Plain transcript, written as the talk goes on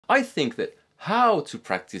I think that how to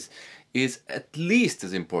practice is at least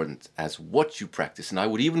as important as what you practice, and I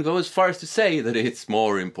would even go as far as to say that it's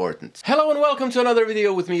more important. Hello and welcome to another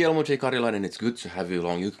video with me, Elmo Karjalainen, and it's good to have you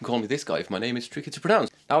along. You can call me this guy if my name is tricky to pronounce.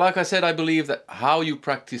 Now, like I said, I believe that how you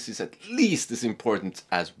practice is at least as important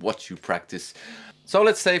as what you practice. So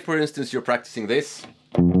let's say, for instance, you're practicing this.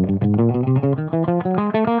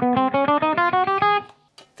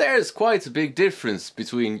 There's quite a big difference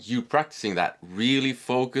between you practicing that really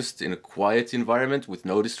focused in a quiet environment with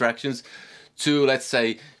no distractions to, let's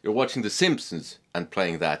say, you're watching The Simpsons and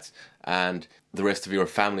playing that and the rest of your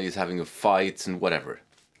family is having a fight and whatever.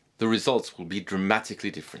 The results will be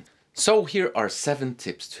dramatically different. So here are 7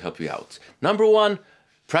 tips to help you out. Number 1,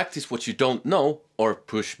 practice what you don't know or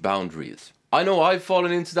push boundaries. I know I've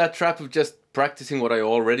fallen into that trap of just practicing what I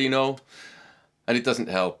already know, and it doesn't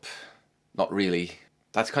help. Not really.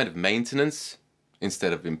 That's kind of maintenance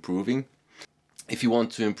instead of improving. If you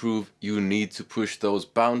want to improve, you need to push those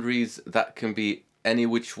boundaries. That can be any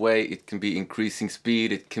which way. It can be increasing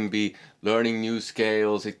speed, it can be learning new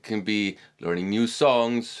scales, it can be learning new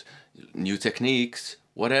songs, new techniques,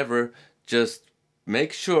 whatever. Just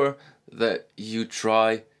make sure that you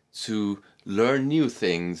try to learn new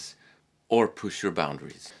things or push your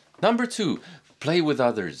boundaries. Number 2, play with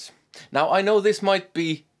others. Now, I know this might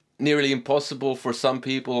be nearly impossible for some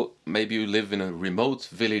people. Maybe you live in a remote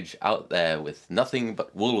village out there with nothing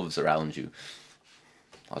but wolves around you.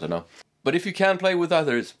 I don't know. But if you can play with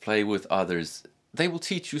others, play with others. They will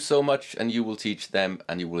teach you so much and you will teach them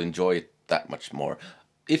and you will enjoy it that much more.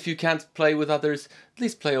 If you can't play with others, at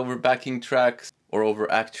least play over backing tracks or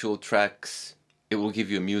over actual tracks. It will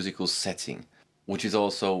give you a musical setting, which is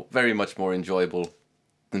also very much more enjoyable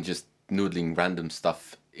than just noodling random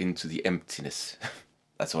stuff into the emptiness.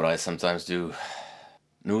 That's what I sometimes do.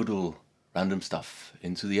 Noodle random stuff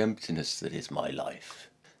into the emptiness that is my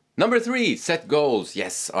life. Number 3, set goals.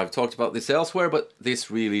 Yes, I've talked about this elsewhere, but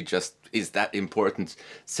this really just is that important.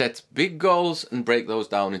 Set big goals and break those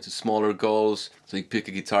down into smaller goals. So you pick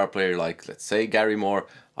a guitar player like, let's say, Gary Moore.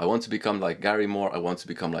 I want to become like Gary Moore. I want to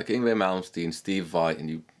become like Yngwie Malmsteen, Steve Vai,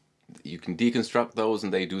 and you can deconstruct those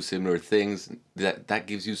and they do similar things. That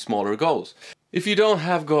gives you smaller goals. If you don't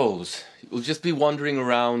have goals, you'll just be wandering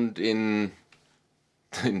around in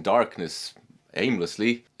darkness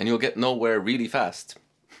aimlessly and you'll get nowhere really fast.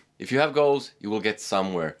 If you have goals, you will get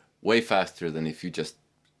somewhere way faster than if you just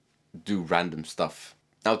do random stuff.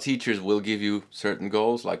 Now, teachers will give you certain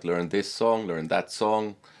goals, like learn this song, learn that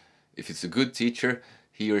song. If it's a good teacher,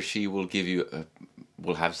 he or she will give you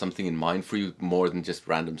will have something in mind for you more than just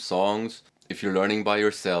random songs. If you're learning by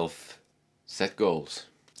yourself, set goals.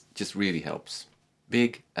 It just really helps.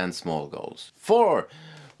 Big and small goals. 4,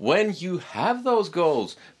 when you have those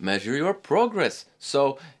goals, measure your progress.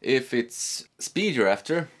 So if it's speed you're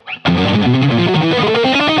after,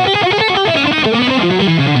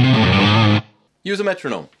 use a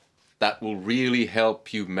metronome. That will really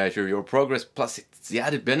help you measure your progress. Plus, it's the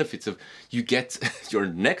added benefits of you get your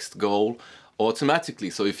next goal automatically.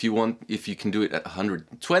 So if you can do it at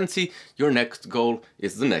 120, your next goal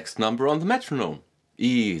is the next number on the metronome.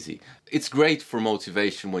 Easy. It's great for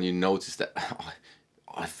motivation when you notice that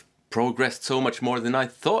I've progressed so much more than I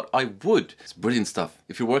thought I would. It's brilliant stuff.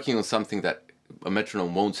 If you're working on something that a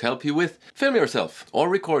metronome won't help you with, film yourself or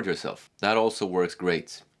record yourself. That also works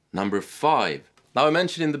great. Number 5. Now, I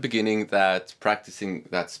mentioned in the beginning that practicing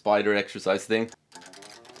that spider exercise thing,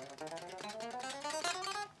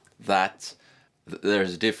 that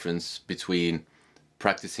there's a difference between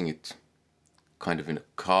practicing it kind of in a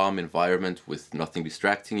calm environment with nothing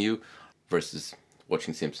distracting you versus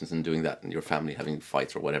watching Simpsons and doing that and your family having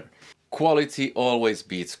fights or whatever. Quality always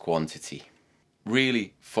beats quantity.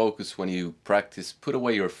 Really focus when you practice. Put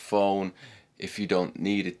away your phone. If you don't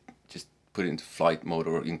need it, just put it into flight mode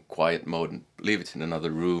or in quiet mode and leave it in another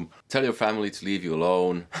room. Tell your family to leave you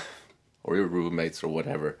alone or your roommates or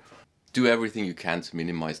whatever. Do everything you can to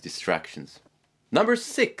minimize distractions. Number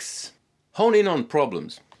 6, hone in on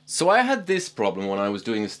problems. So I had this problem when I was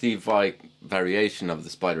doing a Steve Vai variation of the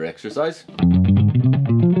spider exercise.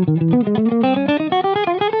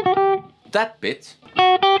 That bit,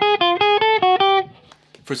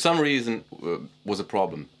 for some reason, was a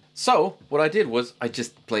problem. So what I did was I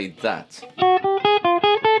just played that.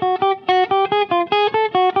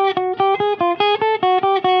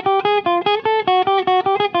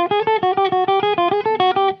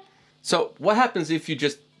 So what happens if you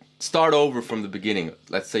just start over from the beginning?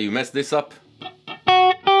 Let's say you mess this up.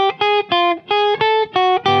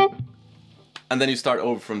 And then you start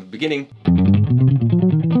over from the beginning.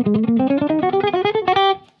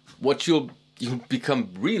 What you'll become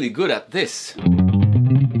really good at this.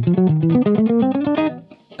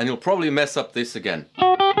 and you'll probably mess up this again.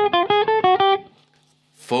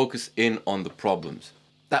 Focus in on the problems.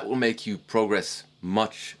 That will make you progress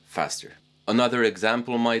much faster. Another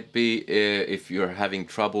example might be if you're having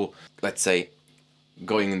trouble, let's say,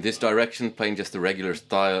 going in this direction, playing just a regular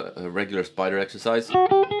spider exercise.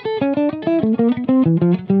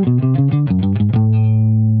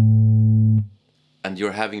 And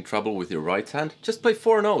you're having trouble with your right hand, just play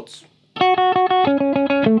 4 notes.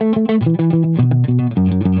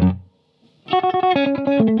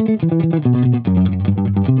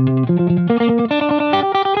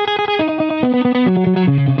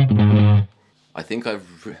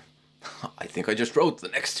 I think I just wrote the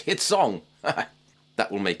next hit song.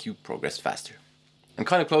 That will make you progress faster. And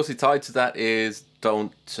kind of closely tied to that is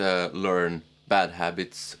don't learn bad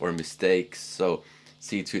habits or mistakes. So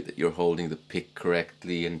see to it that you're holding the pick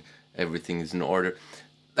correctly and everything is in order.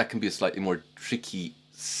 That can be a slightly more tricky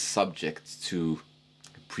subject to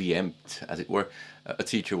preempt, as it were. A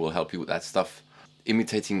teacher will help you with that stuff.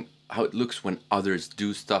 Imitating how it looks when others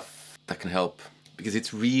do stuff, that can help. Because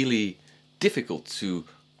it's really difficult to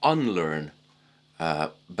unlearn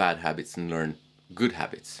bad habits and learn good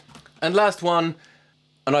habits. And last one,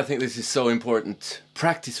 and I think this is so important,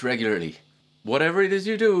 practice regularly. Whatever it is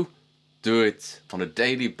you do, do it on a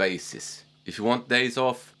daily basis. If you want days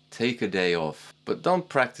off, take a day off. But don't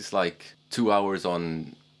practice like 2 hours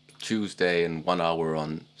on Tuesday and 1 hour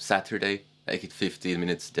on Saturday. Make it 15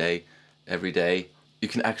 minutes a day, every day. You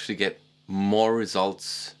can actually get more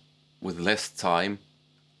results with less time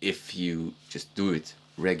if you just do it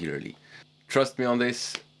regularly. Trust me on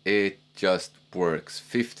this, it just works.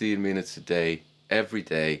 15 minutes a day, every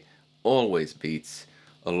day, always beats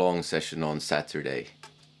a long session on Saturday.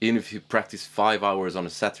 Even if you practice 5 hours on a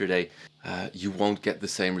Saturday, you won't get the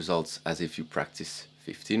same results as if you practice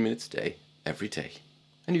 15 minutes a day, every day.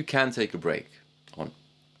 And you can take a break on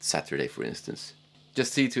Saturday, for instance.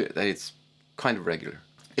 Just see to it that it's kind of regular.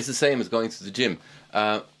 It's the same as going to the gym.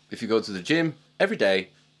 If you go to the gym every day,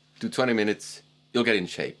 do 20 minutes, you'll get in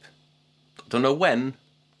shape. Don't know when,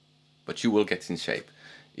 but you will get in shape.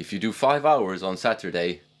 If you do 5 hours on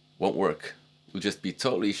Saturday, won't work. You'll just be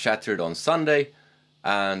totally shattered on Sunday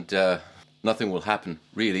and nothing will happen,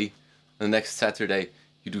 really. The next Saturday,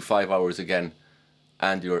 you do 5 hours again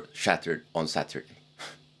and you're shattered on Saturday.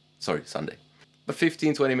 Sorry, Sunday. But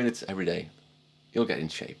 15-20 minutes every day, you'll get in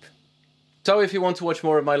shape. So if you want to watch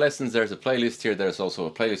more of my lessons, there's a playlist here. There's also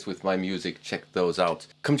a playlist with my music. Check those out.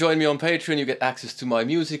 Come join me on Patreon. You get access to my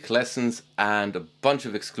music, lessons, and a bunch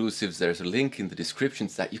of exclusives. There's a link in the description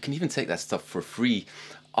to that. You can even take that stuff for free.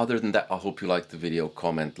 Other than that, I hope you liked the video.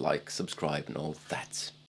 Comment, like, subscribe, and all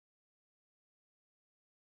that.